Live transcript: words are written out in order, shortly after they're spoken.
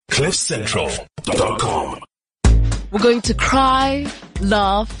CliffCentral.com. We're going to cry,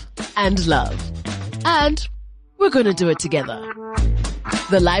 laugh, and love. And we're going to do it together.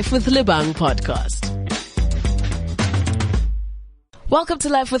 The Life with Lebang podcast. Welcome to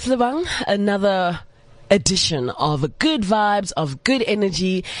Life with Lebang, another edition of good vibes, of good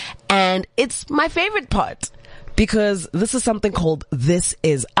energy. And it's my favorite part, because this is something called This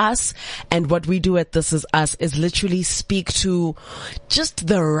Is Us. And what we do at This Is Us is literally speak to just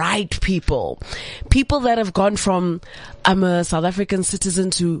the right people. People that have gone from, I'm a South African citizen,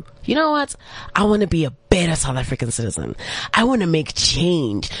 to, you know what? I want to be a better South African citizen. I want to make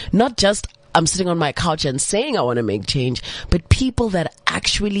change. Not just I'm sitting on my couch and saying I want to make change, but people that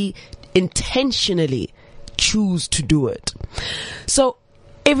actually intentionally choose to do it. So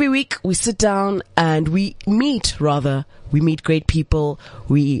every week we sit down and we meet great people.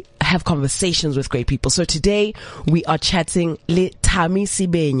 We have conversations with great people. So today we are chatting with Thami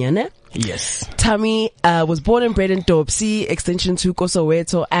Sibenya, ne? Yes. Thami was born and bred in Dobsonville, extension tutor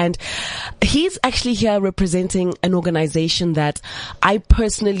Soweto, and he's actually here representing an organization that I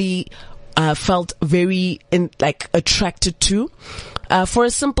personally felt very attracted to. For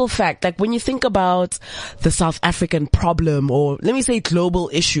a simple fact, like when you think about the South African problem, or let me say global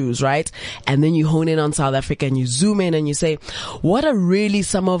issues, right? And then you hone in on South Africa and you zoom in and you say, what are really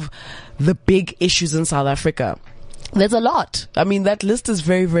some of the big issues in South Africa? There's a lot. I mean, that list is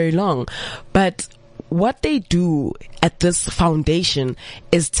very, very long. But what they do at this foundation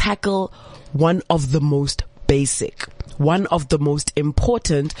is tackle one of the most basic, one of the most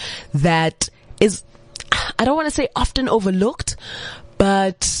important, that is, I don't want to say often overlooked,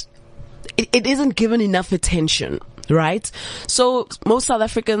 but it isn't given enough attention, right? So most South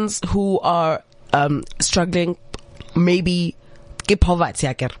Africans who are struggling, maybe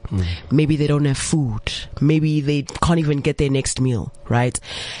maybe they don't have food, maybe they can't even get their next meal, right?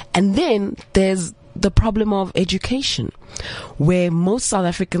 And then there's the problem of education, where most South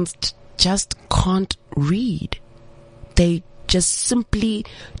Africans just can't read. They just simply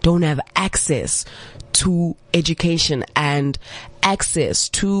don't have access to education and access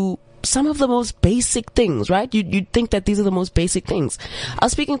to some of the most basic things, right? You'd think that these are the most basic things. I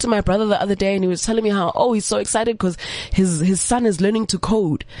was speaking to my brother the other day and he was telling me how, he's so excited because his son is learning to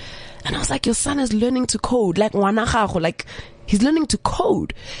code. And I was like, your son is learning to code? Like, he's learning to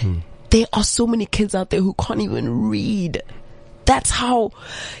code. There are so many kids out there who can't even read. That's how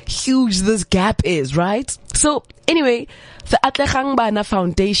huge this gap is, right? So anyway, the Atlegang Bana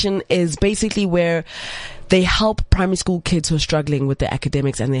Foundation is basically where they help primary school kids who are struggling with their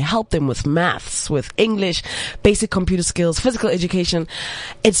academics, and they help them with maths, with English, basic computer skills, physical education.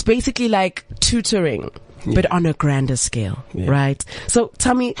 It's basically like tutoring, but on a grander scale, right? So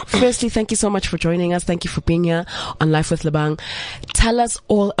Thami, firstly, thank you so much for joining us. Thank you for being here on Life with Lebang. Tell us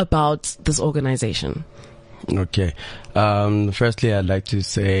all about this organization. Okay. Firstly, I'd like to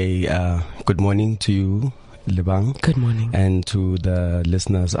say good morning to you, Lebang. Good morning. And to the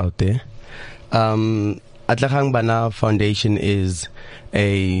listeners out there. Atlegang Bana Foundation is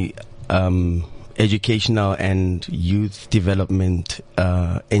a educational and youth development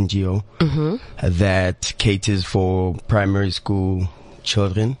NGO that caters for primary school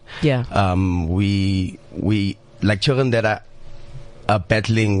children. Yeah. We like children that are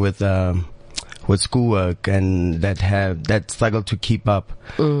battling with schoolwork and that struggle to keep up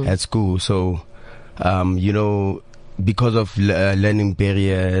at school. So, because of learning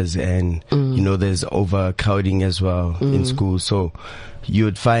barriers and, there's overcrowding as well in school. So you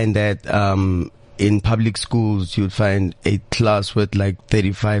would find that, in public schools, you'd find a class with like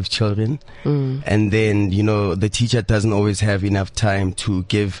 35 children. And then, the teacher doesn't always have enough time to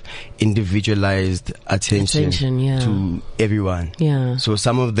give individualized attention to everyone. Yeah. So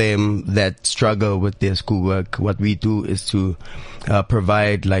some of them that struggle with their schoolwork, what we do is to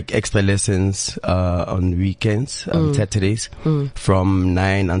provide like extra lessons on weekends, Saturdays, from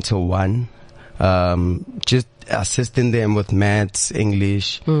 9 until 1. Just assisting them with maths,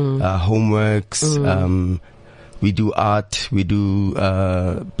 English, homeworks. We do art, we do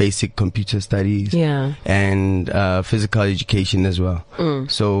basic computer studies, and physical education as well.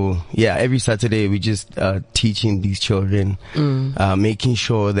 So every Saturday we just teaching these children, making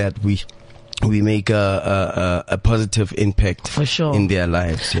sure that we make a positive impact for sure in their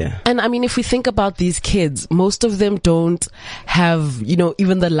lives. Yeah. And I mean, if we think about these kids, most of them don't have,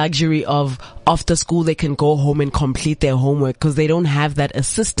 even the luxury of after school they can go home and complete their homework because they don't have that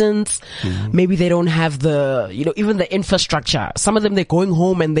assistance. Maybe they don't have the, even the infrastructure. Some of them, they're going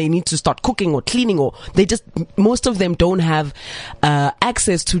home and they need to start cooking or cleaning, or most of them don't have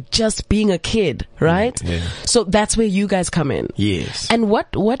access to just being a kid, right? Yeah. So that's where you guys come in. Yes. And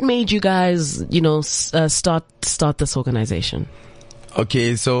what made you guys, start this organization?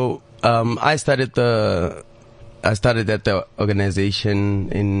 Okay, so I started at the organization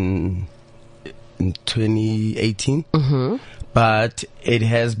in 2018, but it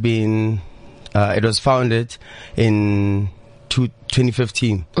has been it was founded in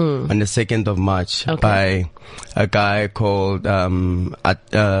 2015 on the 2nd of March by a guy called Atlegang.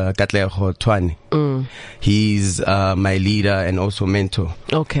 He's my leader and also mentor.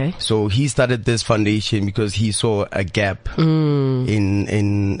 Okay. So he started this foundation because he saw a gap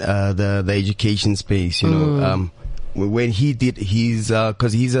in the education space. When he did his,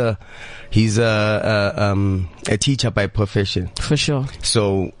 cause he's a teacher by profession. For sure.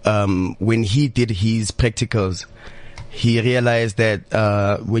 So, when he did his practicals, he realized that,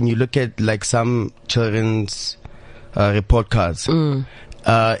 when you look at like some children's, report cards,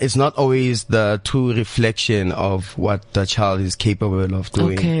 it's not always the true reflection of what the child is capable of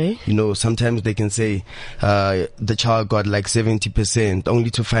doing. Okay. Sometimes they can say, the child got like 70%, only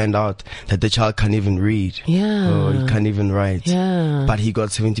to find out that the child can't even read. Yeah. Or he can't even write. Yeah. But he got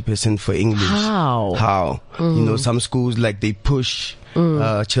 70% for English. How? Some schools, like, they push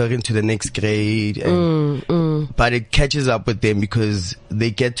children to the next grade, but it catches up with them because they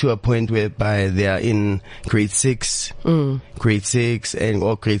get to a point whereby they are in grade 6 or grade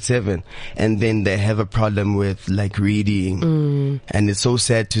 7, and then they have a problem with like reading, and it's so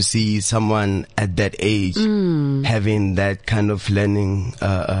sad to see someone at that age having that kind of learning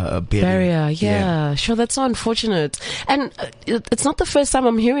barrier. Yeah, sure, that's so unfortunate. And it's not the first time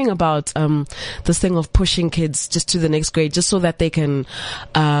I'm hearing about this thing of pushing kids just to the next grade just so that they can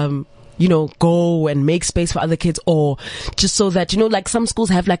go and make space for other kids, or just so that, like some schools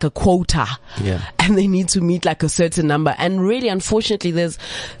have like a quota, and they need to meet like a certain number. And really, unfortunately, there's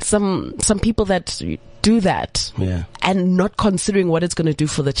some people that do that, and not considering what it's going to do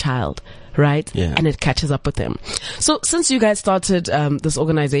for the child, right? Yeah. And it catches up with them. So since you guys started this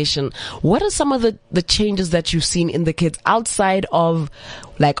organization, what are some of the changes that you've seen in the kids outside of,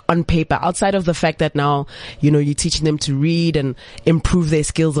 like, on paper, outside of the fact that now, you're teaching them to read and improve their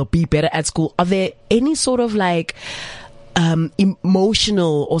skills or be better at school? Are there any sort of like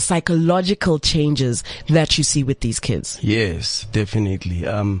emotional or psychological changes that you see with these kids? Yes, definitely.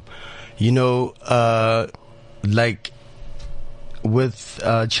 Like with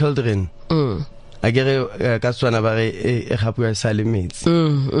children, I get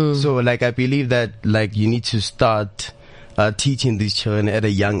so like I believe that like you need to start teaching these children at a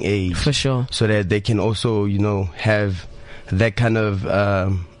young age, for sure, so that they can also have that kind of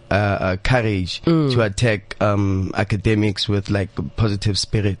courage to attack academics with like positive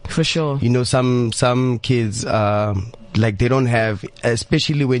spirit, for sure. Some kids like they don't have,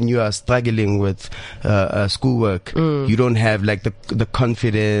 especially when you are struggling with schoolwork, you don't have like the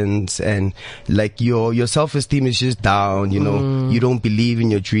confidence, and like your self-esteem is just down. You don't believe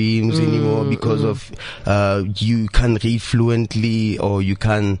in your dreams anymore because of you can't read fluently or you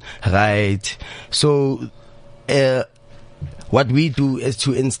can't write. So what we do is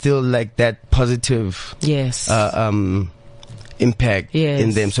to instill like that positive impact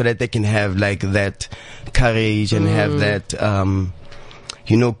in them, so that they can have like that courage and have that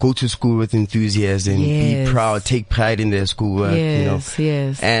go to school with enthusiasm, be proud, take pride in their schoolwork,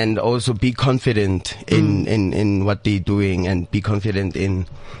 and also be confident in what they're doing, and be confident in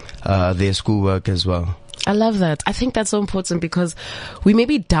their schoolwork as well. I love that. I think that's so important because we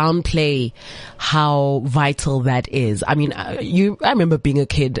maybe downplay how vital that is. I mean, I remember being a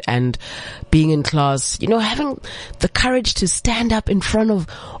kid and being in class, having the courage to stand up in front of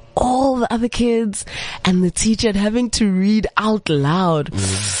all the other kids and the teacher, and having to read out loud.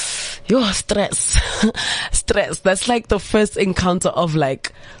 Stress. That's like the first encounter of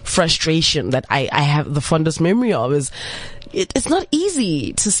like frustration that I have the fondest memory of. Is it's not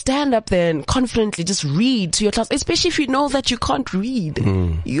easy to stand up there and confidently just read to your class, especially if you know that you can't read.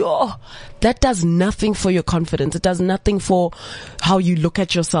 That does nothing for your confidence. It does nothing for how you look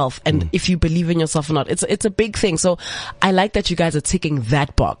at yourself and if you believe in yourself or not. It's a big thing. So I like that you guys are ticking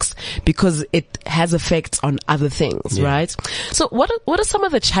that box because it has effects on other things, right? So what are some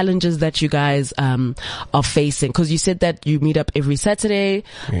of the challenges that you guys are facing? Because you said that you meet up every Saturday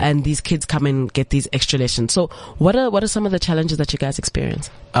and these kids come and get these extra lessons. So what are some of the challenges that you guys experience?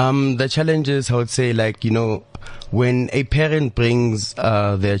 The challenges, I would say, like, you know, when a parent brings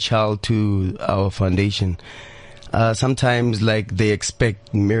their child to our foundation, sometimes like they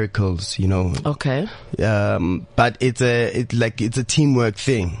expect miracles, you know. Okay. But it's a teamwork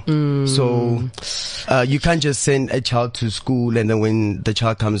thing. So you can't just send a child to school and then when the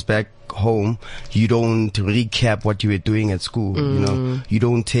child comes back home, you don't recap what you were doing at school. You know, you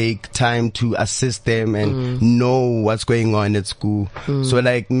don't take time to assist them and know what's going on at school. So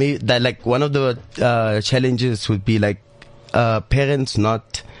like one of the challenges would be like parents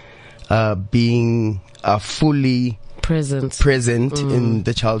not being fully present in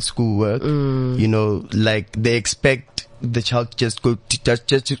the child's schoolwork. You know, like they expect the child just to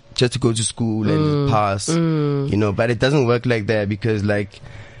go to school and pass. You know, but it doesn't work like that, because like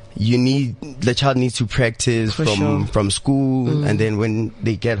the child needs to practice from school, and then when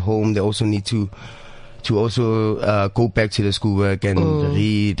they get home, they also need to also go back to the schoolwork and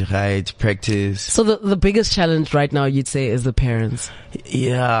read, write, practice. So the biggest challenge right now, you'd say, is the parents?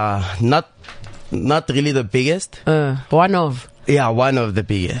 Yeah, not really the biggest. One of. Yeah, one of the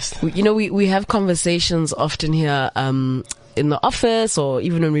biggest. You know, we have conversations often here in the office, or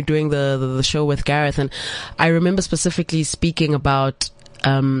even when we're doing the show with Gareth, and I remember specifically speaking about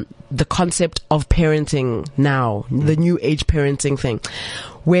the concept of parenting now, the new age parenting thing,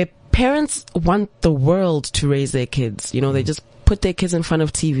 where parents want the world to raise their kids. You know, they just put their kids in front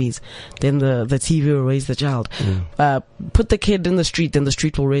of TVs, then the TV will raise the child. Put the kid in the street, then the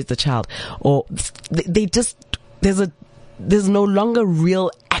street will raise the child. Or they just, there's no longer real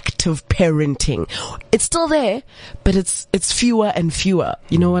active parenting. It's still there, but it's fewer and fewer.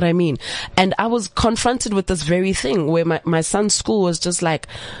 You know what I mean? And I was confronted with this very thing where my son's school was just like,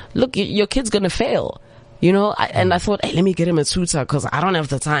 look, your kid's gonna fail. You know, and I thought, hey, let me get him a tutor because I don't have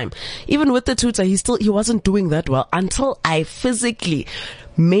the time. Even with the tutor, he wasn't doing that well until I physically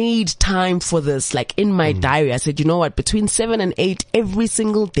made time for this, like in my diary. I said, you know what, between 7 and 8 every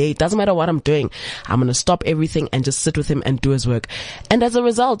single day, doesn't matter what I'm doing, I'm going to stop everything and just sit with him and do his work. And as a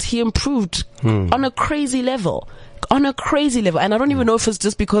result, he improved on a crazy level. And I don't even know if it's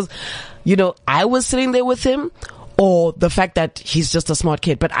just because, you know, I was sitting there with him, or the fact that he's just a smart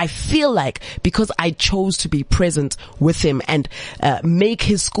kid. But I feel like because I chose to be present with him and make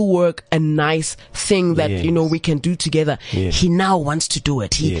his schoolwork a nice thing that, you know, we can do together, he now wants to do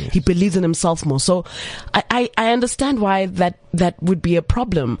it. He believes in himself more. So I understand why that would be a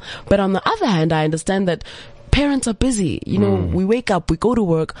problem. But on the other hand, I understand that parents are busy. You know, we wake up, we go to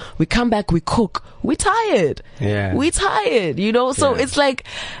work, we come back, we cook. We're tired. We're tired, you know? So it's like,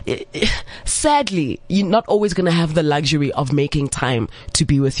 sadly, you're not always going to have the luxury of making time to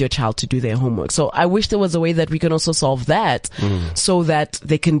be with your child to do their homework. So I wish there was a way that we can also solve that so that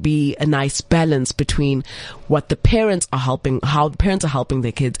there can be a nice balance between what the parents are helping, how the parents are helping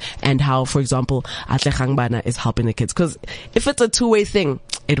their kids, and how, for example, Atlegang bana is helping the kids. Because if it's a two-way thing,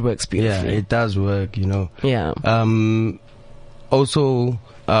 it works beautifully. Yeah, it does work, you know. Yeah. Also,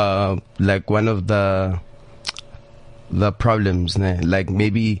 like one of the problems, like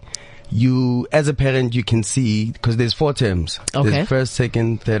maybe you, as a parent, you can see, because there's 4 terms. Okay. There's first,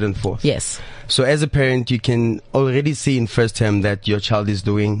 second, third, and fourth. Yes. So as a parent, you can already see in first term that your child is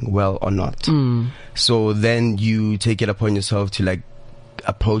doing well or not. So then you take it upon yourself to like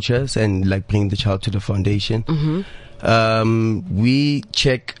approach us and like bring the child to the foundation. We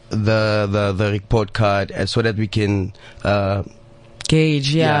check the report card so that we can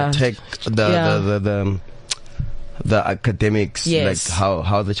gauge, check the academics, like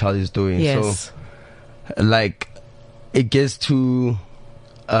how the child is doing. So like it gets to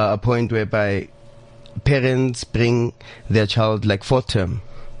a point whereby parents bring their child like 4th term.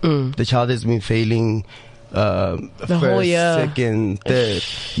 The child has been failing the first, whole year, second, third.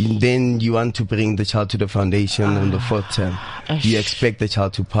 Then you want to bring the child to the foundation on the 4th term. You expect the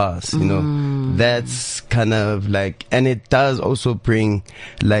child to pass, you know. That's kind of like, and it does also bring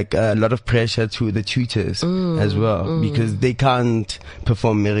like a lot of pressure to the tutors as well, because they can't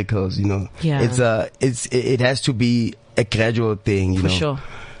perform miracles, you know. It has to be a gradual thing, you know. Sure.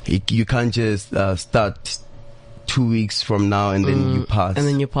 You can't just start 2 weeks from now and then you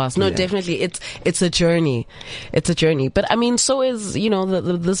pass. No, definitely. It's a journey. But I mean, so is, you know,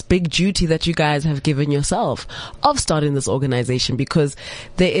 this big duty that you guys have given yourself of starting this organization, because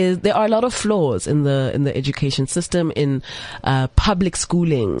there are a lot of flaws in the education system, in public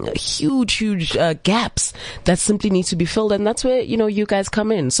schooling, huge gaps that simply need to be filled. And that's where, you know, you guys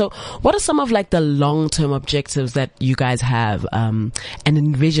come in. So what are some of like the long-term objectives that you guys have and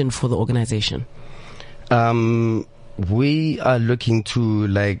envision for the organization? We are looking to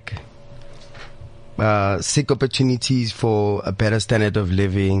like seek opportunities for a better standard of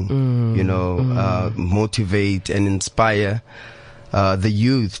living, motivate and inspire the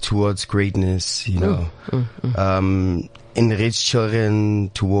youth towards greatness, enrich children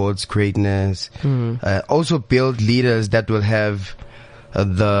towards greatness, also build leaders that will have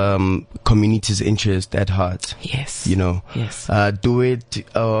the community's interest at heart. Yes. Yes. Do it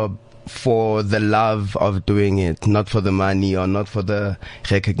for the love of doing it, not for the money or not for the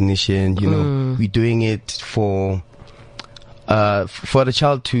recognition. We're doing it for the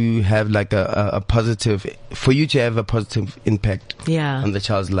child to have like a positive, for you to have a positive impact on the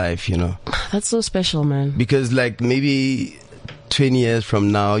child's life, That's so special, man. Because like maybe 20 years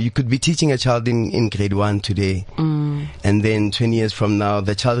from now, you could be teaching a child in grade 1 today. And then 20 years from now,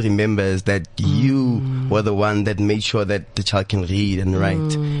 the child remembers that you were the one that made sure that the child can read and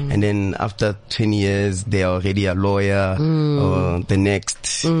write. And then after 20 years, they are already a lawyer or the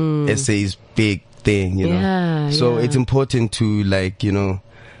next essay is big thing, So it's important to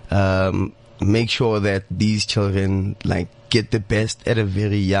make sure that these children get the best at a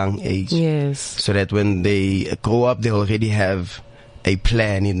very young age. Yes. So that when they grow up, they already have a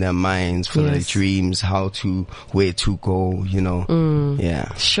plan in their minds for their dreams, where to go,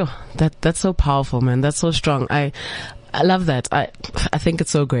 Yeah. Sure. That's so powerful, man. That's so strong. I love that. I think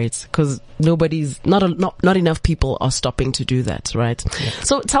it's so great because not enough people are stopping to do that, right? Yeah.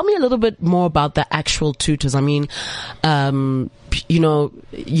 So tell me a little bit more about the actual tutors. I mean,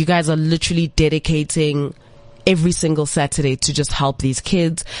 you guys are literally dedicating every single Saturday to just help these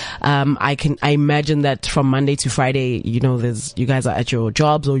kids. I imagine that from Monday to Friday, you guys are at your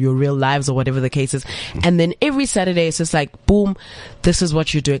jobs or your real lives or whatever the case is. And then every Saturday it's just like, boom, this is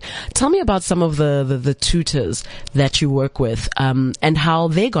what you're doing. Tell me about some of the tutors that you work with, and how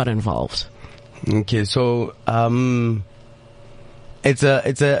they got involved. Okay. So, it's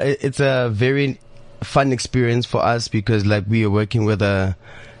a very fun experience for us because we are working with a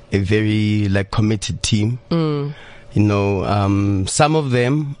very committed team. Some of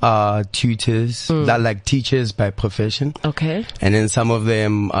them are tutors, they're teachers by profession. Okay. And then some of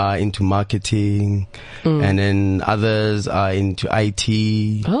them are into marketing, and then others are into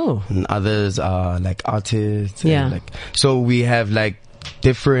IT. Oh. And others are artists. Yeah. And so we have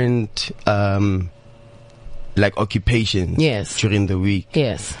different occupations. Yes. During the week.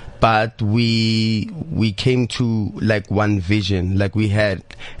 Yes. But we came to one vision.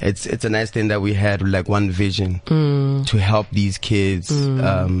 It's a nice thing that we had one vision to help these kids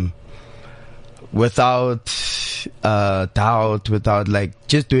without doubt, without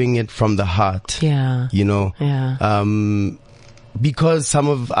just doing it from the heart. Yeah. Yeah. Because some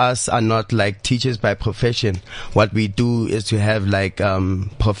of us are not teachers by profession, what we do is to have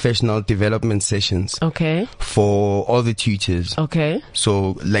professional development sessions. Okay. For all the tutors. Okay.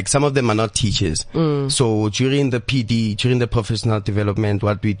 So some of them are not teachers. So during the PD, during the professional development,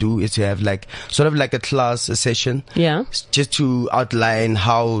 what we do is to have sort of a class session. Yeah. Just to outline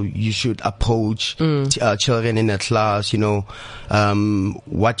how you should approach children in a class,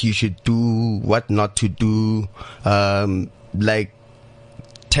 what you should do, what not to do,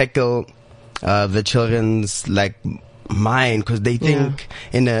 tackle the children's mind, because they think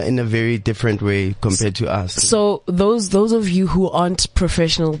in a very different way compared to us. So those of you who aren't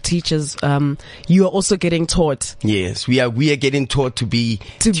professional teachers, you are also getting taught. Yes, we are getting taught to be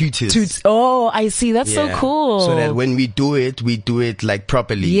tutors. Oh, I see. That's so cool. So that when we do it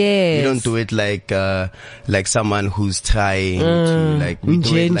properly. Yes. We don't do it like someone who's trying to we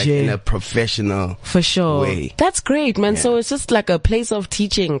do it in a professional for sure way. That's great, man. Yeah. So it's just a place of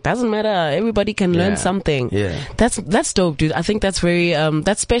teaching. Doesn't matter. Everybody can learn something. Yeah. That's dope, dude. I think that's very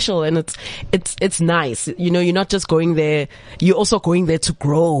that's special, and it's nice. You're not just going there, you're also going there to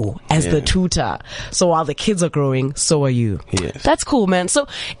grow as the tutor. So while the kids are growing, so are you. Yes. That's cool, man. So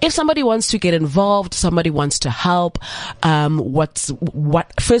if somebody wants to get involved, somebody wants to help,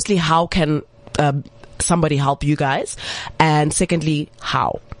 firstly, how can somebody help you guys? And secondly,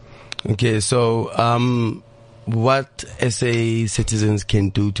 how? Okay, so what SA citizens can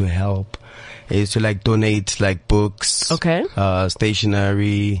do to help is to donate books, okay,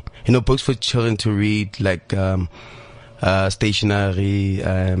 stationery, books for children to read, stationery,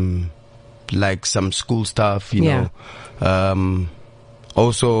 some school stuff,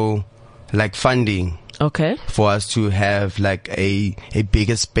 also funding. Okay. For us to have a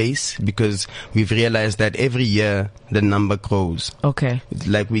bigger space, because we've realized that every year the number grows. Okay.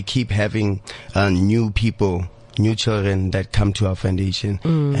 We keep having new people, new children that come to our foundation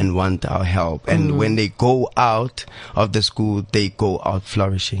and want our help. And when they go out of the school, they go out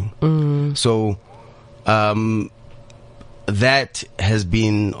flourishing. So, that has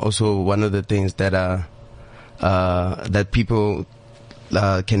been also one of the things that that people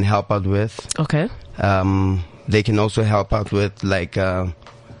can help out with. Okay. They can also help out with like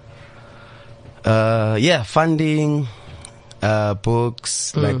funding,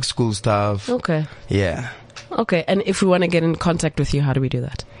 books, like school stuff. Okay. Yeah. Okay. And if we want to get in contact with you, how do we do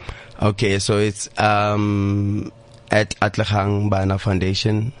that? Okay, so it's at Atlegang Bana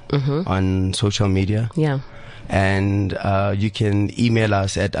Foundation on social media. Yeah. And you can email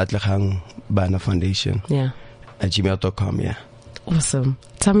us at atlegangbanafoundation at gmail.com. Yeah. Awesome.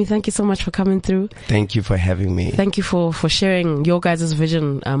 Thami, thank you so much for coming through. Thank you for having me. Thank you for sharing your guys'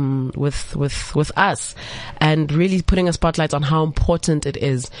 vision with us, and really putting a spotlight on how important it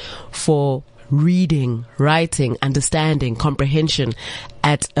is for reading, writing, understanding, comprehension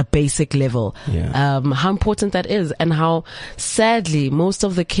at a basic level. Yeah. How important that is, and how sadly most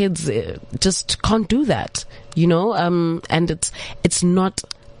of the kids just can't do that, and it's not,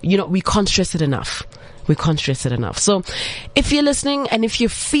 we can't stress it enough. We can't stress it enough. So if you're listening and if you're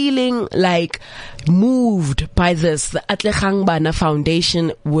feeling like moved by this, the Atlegang Bana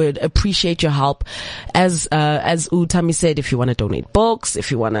Foundation would appreciate your help. As Thami said, if you want to donate books, if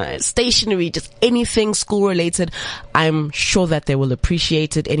you want to stationery, just anything school related, I'm sure that they will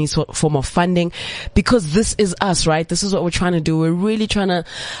appreciate it, any sort of form of funding, because this is us, right? This is what we're trying to do. We're really trying to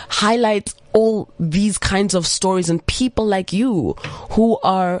highlight all these kinds of stories and people like you who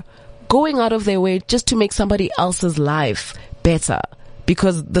are going out of their way just to make somebody else's life better.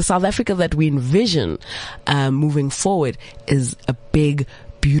 Because the South Africa that we envision moving forward is a big,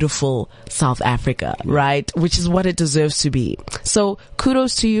 beautiful South Africa, right? Which is what it deserves to be. So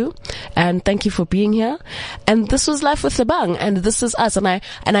kudos to you, and thank you for being here. And this was Life with Lebang, and this is us. And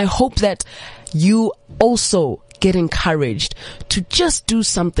I hope that you also get encouraged to just do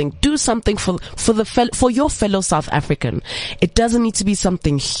something for your fellow South African. It doesn't need to be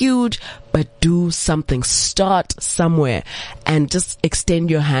something huge, but do something. Start somewhere and just extend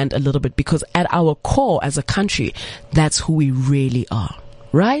your hand a little bit, because at our core as a country, that's who we really are,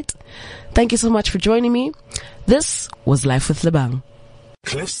 right? Thank you so much for joining me. This was Life with Lebang.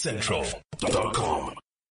 CliffCentral.com